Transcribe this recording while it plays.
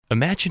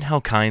Imagine how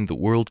kind the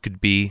world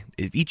could be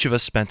if each of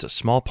us spent a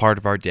small part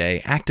of our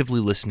day actively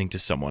listening to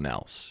someone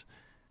else.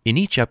 In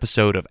each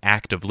episode of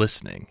Active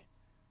Listening,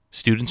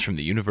 students from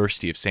the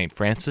University of St.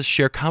 Francis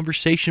share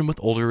conversation with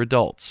older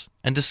adults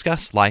and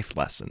discuss life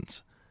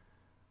lessons.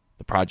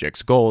 The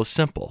project's goal is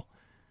simple: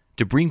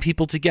 to bring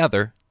people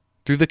together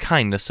through the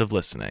kindness of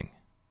listening.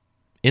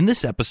 In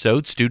this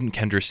episode, student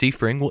Kendra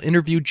Seifring will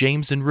interview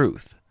James and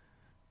Ruth.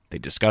 They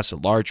discuss a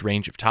large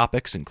range of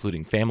topics,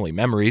 including family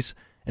memories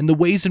and the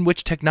ways in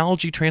which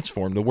technology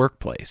transformed the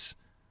workplace.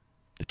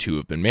 The two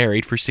have been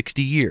married for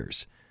 60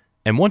 years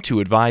and want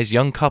to advise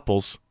young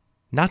couples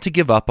not to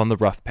give up on the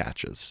rough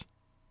patches.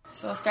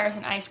 So we'll start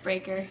with an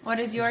icebreaker. What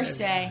does yours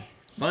say?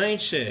 Mine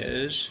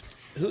says,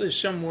 who is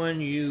someone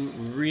you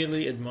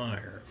really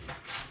admire?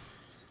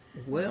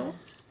 Well,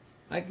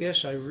 I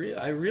guess I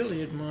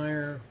really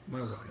admire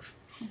my wife.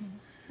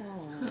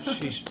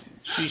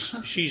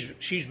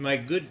 She's my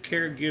good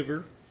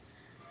caregiver,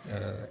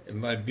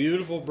 my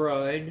beautiful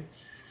bride,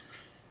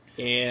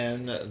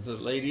 and the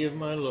lady of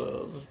my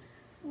love.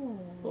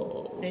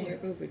 Oh. And your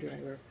Uber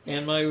driver.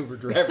 And my Uber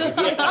driver.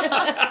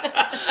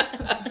 Yeah.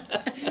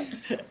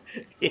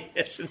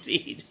 Yes,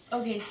 indeed.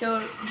 Okay,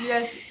 so do you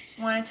guys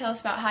want to tell us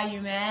about how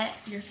you met,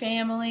 your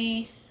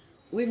family?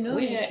 We've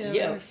known each other.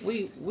 Yeah,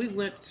 we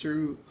went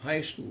through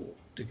high school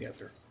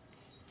together.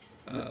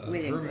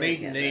 Her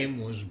maiden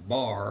name was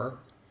Barr,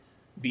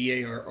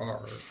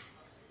 B-A-R-R,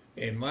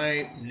 and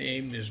my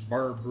name is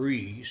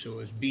Barbrie, so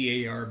it's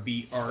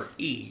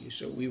B-A-R-B-R-E,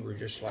 so we were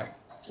just like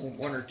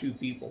one or two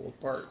people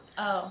apart.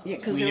 Oh. Yeah,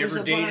 because there was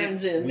a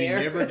Barnes in there.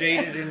 We never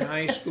dated in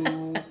high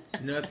school,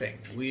 nothing.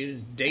 We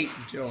didn't date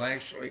until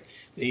actually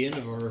the end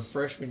of our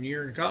freshman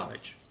year in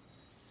college.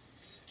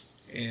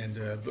 And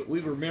but we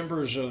were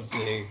members of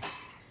the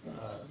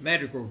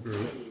Madrigal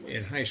group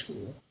in high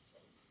school.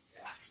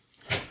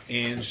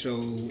 And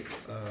so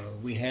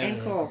we had...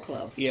 And choral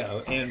club.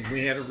 Yeah, and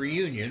we had a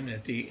reunion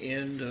at the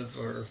end of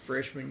our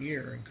freshman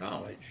year in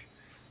college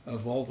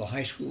of all the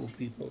high school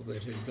people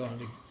that had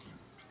gone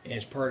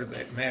as part of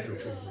that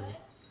Madrigal group.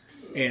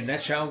 And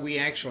that's how we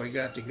actually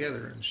got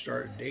together and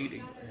started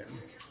dating.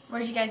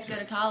 Where did you guys go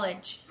to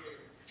college?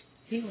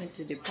 He went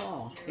to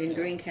DePaul in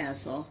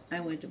Greencastle. I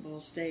went to Ball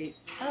State.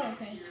 Oh,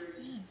 okay.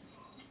 Yeah.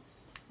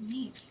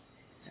 Neat.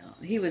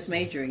 He was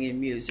majoring in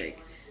music,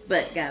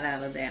 but got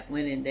out of that,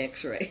 went into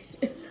X-ray.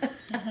 That's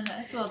a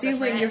little See, different.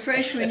 when you're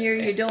freshman year,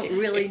 you don't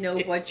really know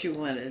what you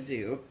want to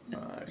do.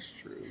 That's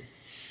true.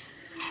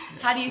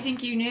 How do you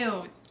think you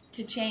knew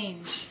to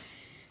change?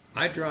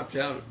 I dropped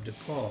out of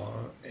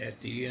DePaul at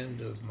the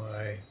end of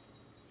my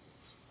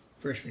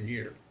freshman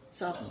year.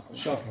 Sophomore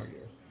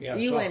year. Yeah,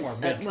 you sophomore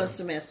went one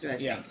semester, I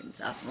think, in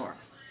sophomore.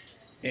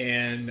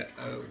 And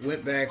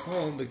went back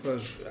home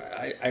because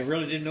I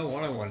really didn't know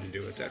what I wanted to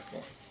do at that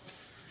point.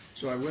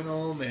 So I went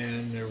home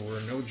and there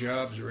were no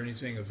jobs or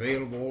anything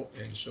available,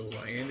 and so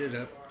I ended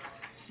up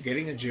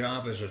getting a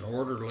job as an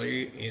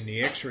orderly in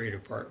the X-ray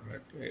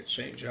department at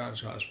St.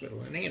 John's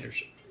Hospital in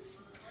Anderson.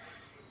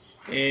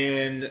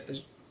 And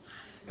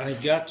I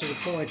got to the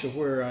point to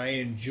where I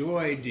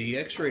enjoyed the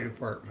X-ray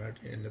department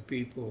and the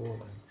people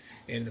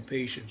and the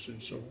patients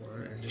and so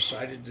on, and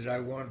decided that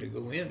I wanted to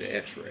go into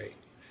X-ray.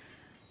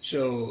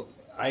 So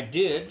I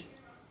did.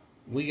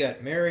 We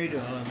got married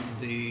on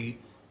the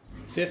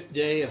 5th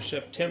day of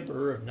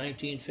September of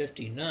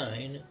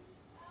 1959,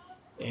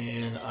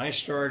 and I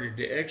started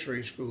the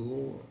X-ray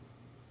school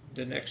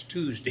the next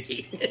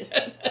Tuesday.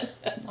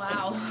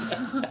 Wow.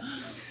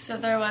 So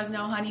there was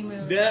no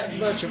honeymoon. That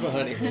much of a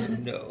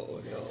honeymoon,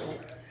 no.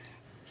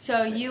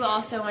 So you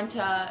also went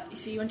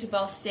to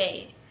Ball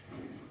State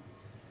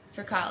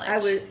for college.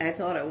 I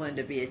thought I wanted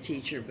to be a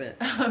teacher, but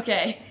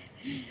okay.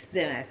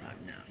 Then I thought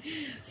no.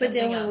 But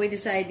then when we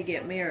decided to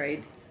get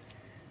married,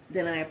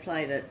 then I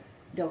applied at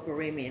Delco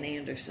Ramey and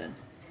Anderson,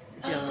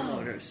 General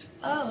Motors.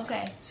 Oh,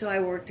 okay. So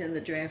I worked in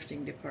the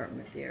drafting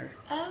department there.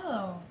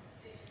 Oh.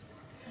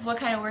 What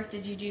kind of work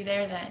did you do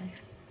there then?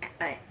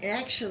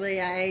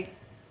 I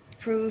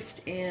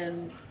proofed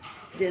and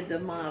did the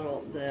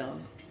model,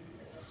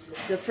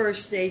 the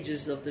first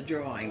stages of the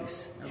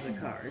drawings of the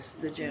cars,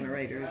 the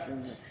generators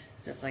and the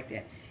stuff like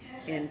that,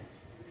 and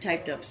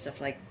typed up stuff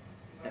like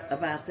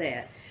about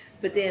that.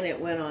 But then it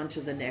went on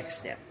to the next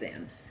step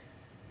then.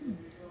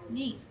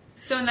 Neat.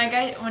 So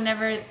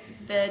whenever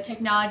the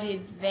technology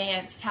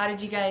advanced, how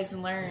did you guys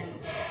learn?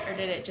 Or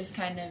did it just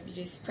kind of, you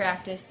just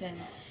practiced and...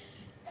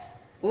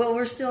 Well,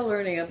 we're still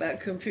learning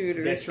about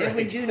computers. That's right. And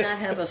we do not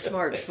have a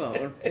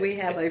smartphone. We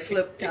have a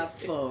flip-top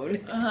phone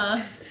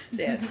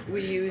that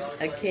we use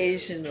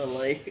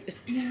occasionally.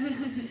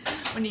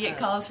 When you get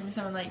calls from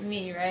someone like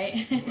me,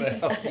 right?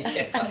 Well,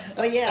 yeah.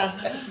 Well,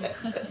 yeah.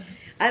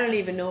 I don't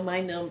even know my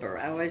number.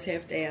 I always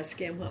have to ask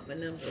him what my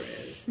number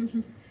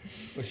is.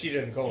 Well, she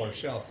doesn't call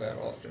herself that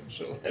often,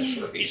 so that's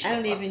the reason. I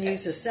don't even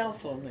use a cell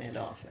phone that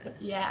often.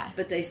 Yeah.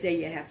 But they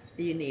say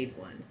you need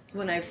one.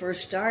 When I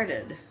first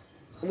started,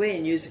 we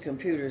didn't use the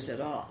computers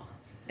at all.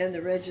 And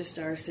the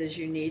registrar says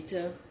you need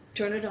to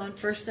turn it on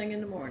first thing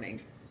in the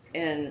morning.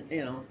 and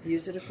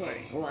use it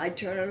accordingly. Well, I'd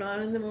turn it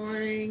on in the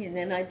morning, and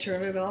then I'd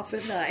turn it off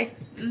at night.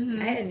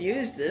 I hadn't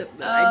used it,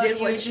 but I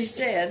did what she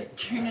said.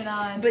 Turn it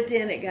on. But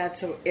then it got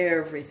so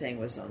everything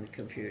was on the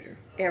computer,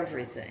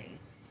 everything,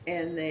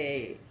 and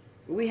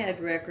we had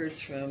records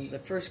from the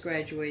first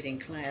graduating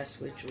class,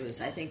 which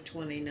was I think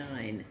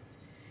 29,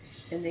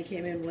 and they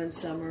came in one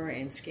summer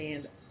and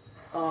scanned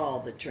all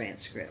the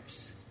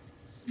transcripts,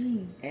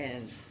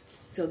 and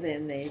so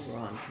then they were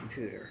on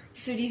computer.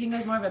 So do you think it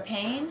was more of a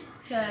pain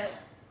to?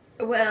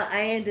 Well,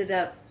 I ended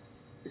up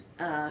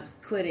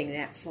quitting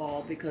that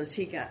fall because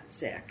he got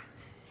sick,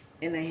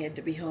 and I had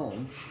to be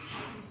home.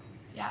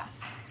 Yeah.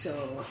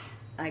 So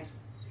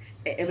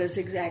it was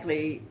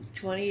exactly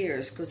 20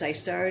 years because I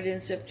started in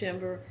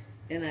September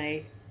and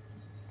I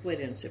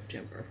quit in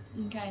September.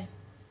 Okay.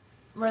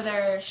 Were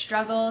there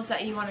struggles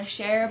that you want to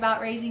share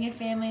about raising a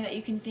family that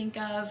you can think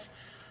of?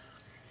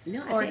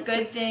 No, Or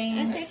good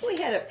things? I think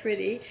we had a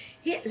pretty.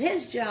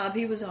 His job,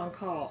 he was on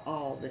call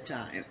all the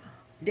time,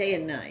 day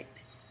and night.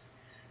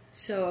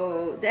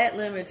 So that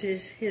limited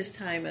his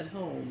time at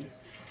home.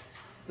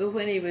 But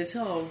when he was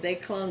home, they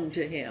clung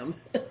to him.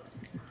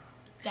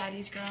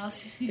 Daddy's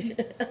girls. They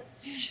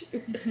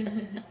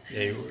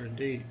were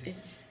indeed.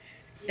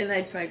 And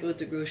I'd probably go to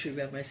the grocery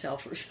by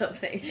myself or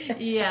something.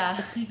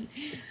 Yeah.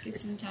 Get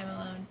some time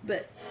alone.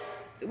 But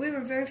we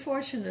were very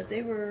fortunate.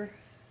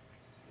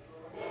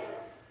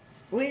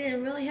 We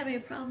didn't really have any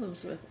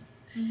problems with them.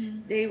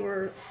 Mm-hmm. They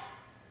were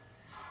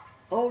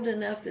old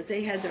enough that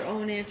they had their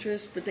own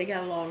interests, but they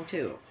got along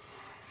too.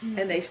 Mm-hmm.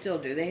 And they still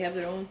do. They have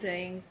their own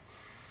thing.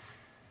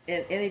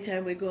 And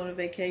anytime we go on a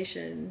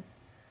vacation,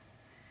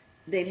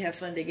 they'd have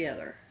fun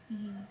together.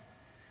 Mm-hmm.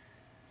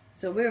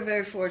 So we were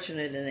very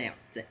fortunate in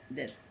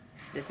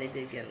that they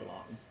did get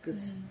along.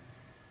 'Cause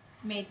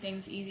made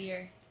things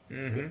easier.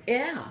 Mm-hmm.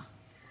 Yeah.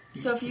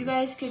 So if you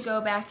guys could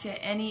go back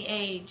to any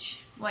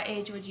age, what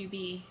age would you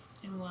be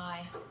and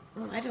why?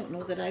 Well, I don't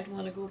know that I'd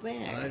want to go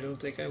back. I don't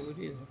think I would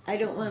either. I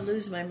don't want to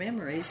lose my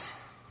memories,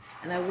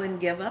 and I wouldn't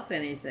give up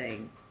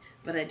anything,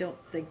 but I don't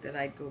think that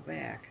I'd go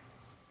back.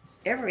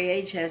 Every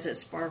age has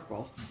its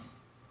sparkle,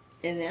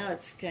 and now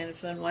it's kind of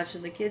fun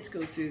watching the kids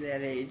go through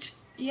that age.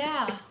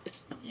 Yeah,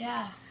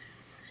 yeah.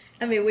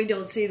 I mean, we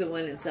don't see the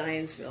one in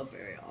Zionsville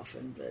very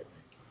often, but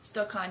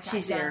Still contact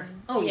she's them. there.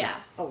 Oh, yeah.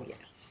 Oh, yeah.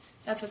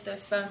 That's what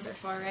those phones are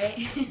for, right?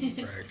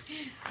 Right.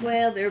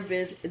 Well, they're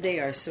busy. They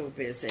are so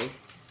busy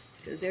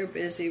because they're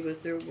busy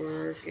with their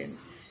work, and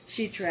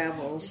she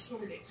travels.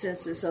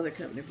 Since this other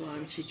company bought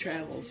him, she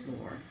travels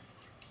more.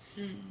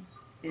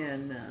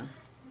 And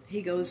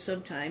he goes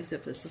sometimes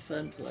if it's a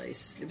fun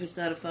place. If it's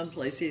not a fun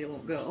place, he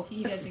won't go.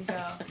 He doesn't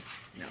go.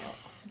 No.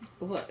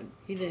 What?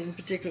 He didn't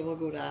particularly want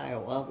to go to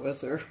Iowa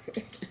with her.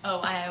 Oh,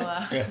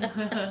 Iowa. He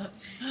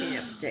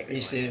didn't particularly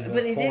He's seen want to. enough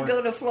But he corn. did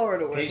go to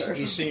Florida with her.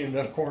 He's seen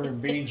enough corn and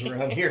beans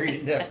around here. He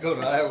didn't have to go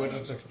to Iowa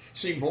to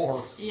see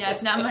more. Yeah,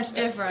 it's not much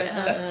different.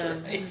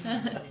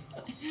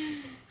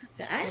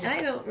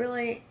 I don't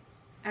really,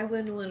 I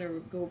wouldn't want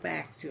to go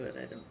back to it,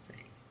 I don't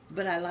think.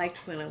 But I liked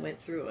when I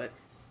went through it.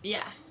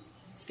 Yeah,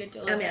 it's good to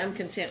I live. mean, I'm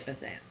content with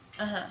that.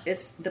 Uh-huh.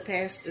 It's the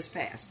past is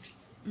past.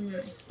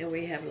 Mm-hmm. And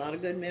we have a lot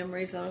of good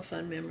memories, a lot of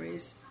fun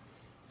memories.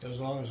 As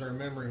long as our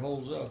memory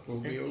holds up, we'll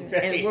be That's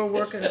okay. right. And we're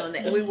working on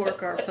that. We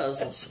work our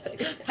puzzles.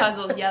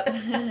 Puzzles, yep.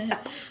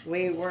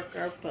 We work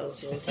our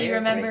puzzles. Do you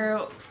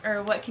remember,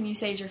 or what can you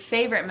say is your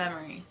favorite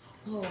memory?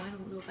 Oh, I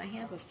don't know if I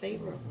have a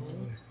favorite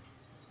one.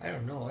 I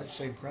don't know. I'd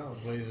say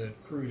probably the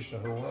cruise to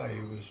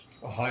Hawaii was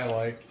a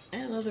highlight. I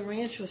don't know, the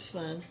ranch was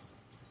fun.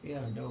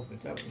 Yeah, no,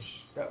 but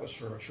that was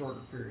for a shorter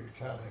period of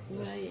time.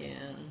 Well,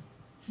 yeah.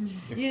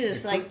 The- You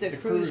just like the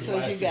cruise because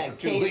you lasted got for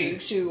 2 catered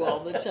weeks. to all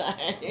the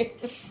time.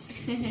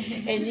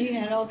 And you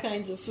had all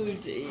kinds of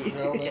food to eat.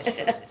 Well,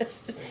 that's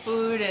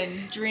Food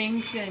and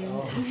drinks and,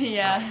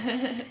 yeah.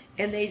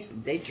 And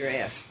they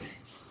dressed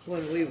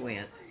when we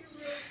went.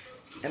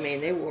 I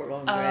mean, they wore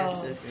long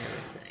dresses and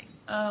everything.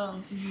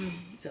 Oh, mm-hmm.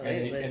 So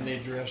and they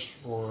dressed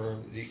for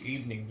the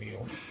evening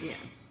meal. yeah.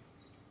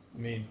 I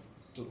mean,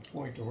 to the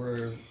point to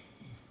where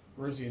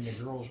Ruthie and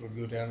the girls would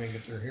go down and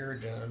get their hair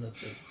done at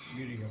the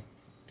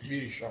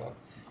beauty shop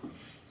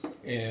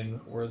and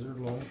wear their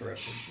long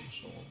dresses and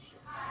so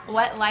on.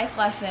 what life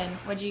lesson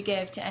would you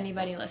give to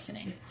anybody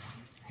listening?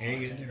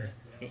 Hang in there.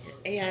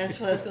 Yeah, that's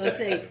what I was going to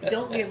say.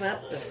 Don't give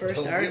up the first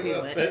Don't give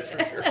up, argument. that's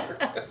for sure.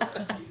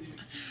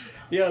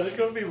 Yeah, there's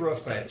going to be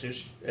rough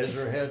patches, as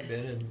there have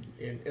been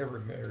in every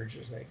marriage,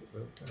 I think, at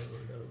one time or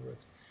another.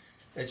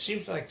 But it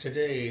seems like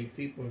today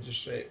people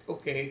just say,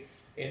 okay,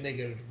 and they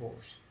get a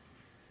divorce.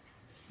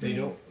 They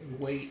don't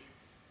wait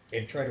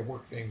and try to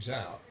work things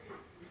out.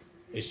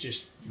 It's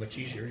just much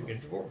easier to get a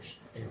divorce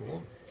and go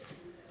on.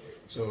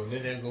 So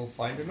then they'll go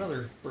find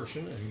another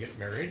person and get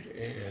married,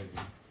 and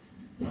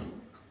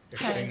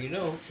next thing you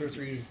know, 2 or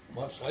 3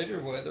 months later,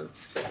 well, they're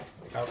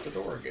out the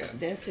door again.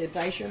 That's the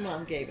advice your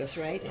mom gave us,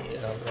 right?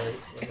 Yeah, right.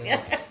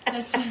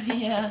 That's,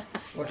 yeah.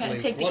 Kind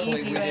of take the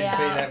Luckily, easy we way didn't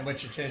pay out. that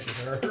much attention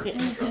to her.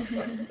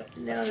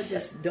 No,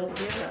 just don't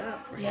give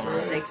up. For Yeah.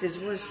 heaven's sakes, it's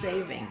worth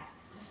saving.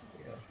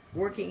 Yeah.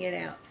 Working it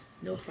out.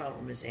 No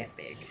problem is that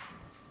big.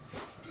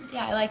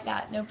 Yeah, I like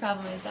that. No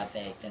problem is that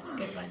big. That's a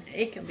good one.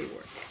 It can be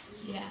worked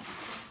Yeah.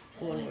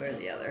 one way or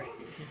the other.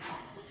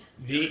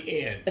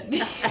 The end.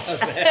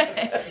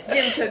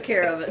 Jim took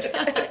care of it.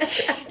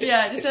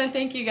 Yeah, I just want to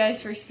thank you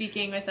guys for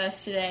speaking with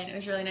us today, and it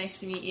was really nice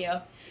to meet you.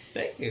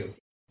 Thank you.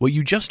 What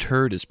you just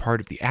heard is part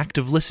of the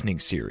Active Listening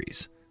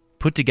series,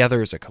 put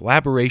together as a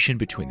collaboration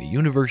between the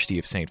University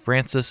of St.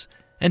 Francis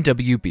and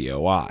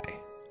WBOI.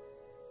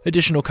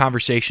 Additional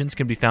conversations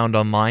can be found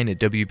online at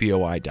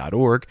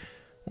wboi.org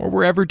or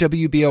wherever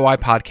WBOI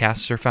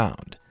podcasts are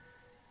found.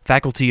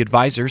 Faculty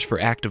advisors for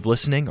Active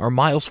Listening are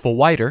Miles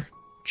Fulwider,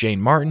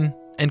 Jane Martin,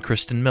 and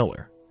Kristen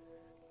Miller.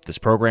 This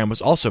program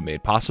was also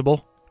made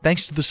possible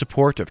thanks to the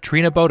support of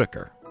Trina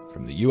Bodeker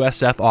from the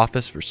USF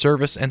Office for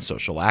Service and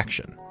Social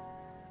Action.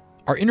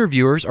 Our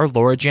interviewers are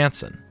Laura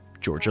Jansen,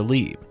 Georgia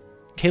Lieb,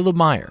 Caleb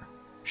Meyer,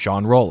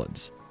 Sean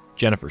Rollins,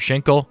 Jennifer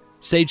Schinkel,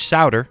 Sage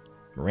Souter,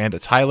 Miranda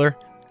Tyler,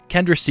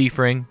 Kendra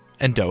Seifring,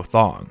 and Do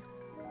Thong.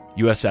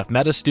 USF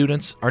Meta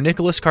students are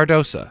Nicholas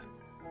Cardosa,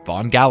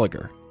 Vaughn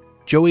Gallagher,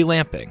 Joey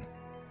Lamping,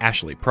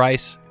 Ashley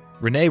Price,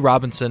 Renee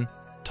Robinson,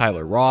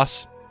 Tyler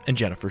Ross, and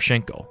Jennifer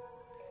Schinkel.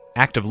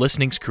 Active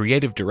Listening's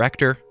creative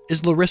director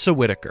is Larissa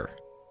Whitaker.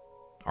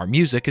 Our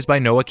music is by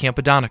Noah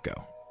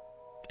Campadonico.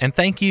 And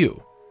thank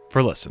you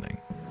for listening.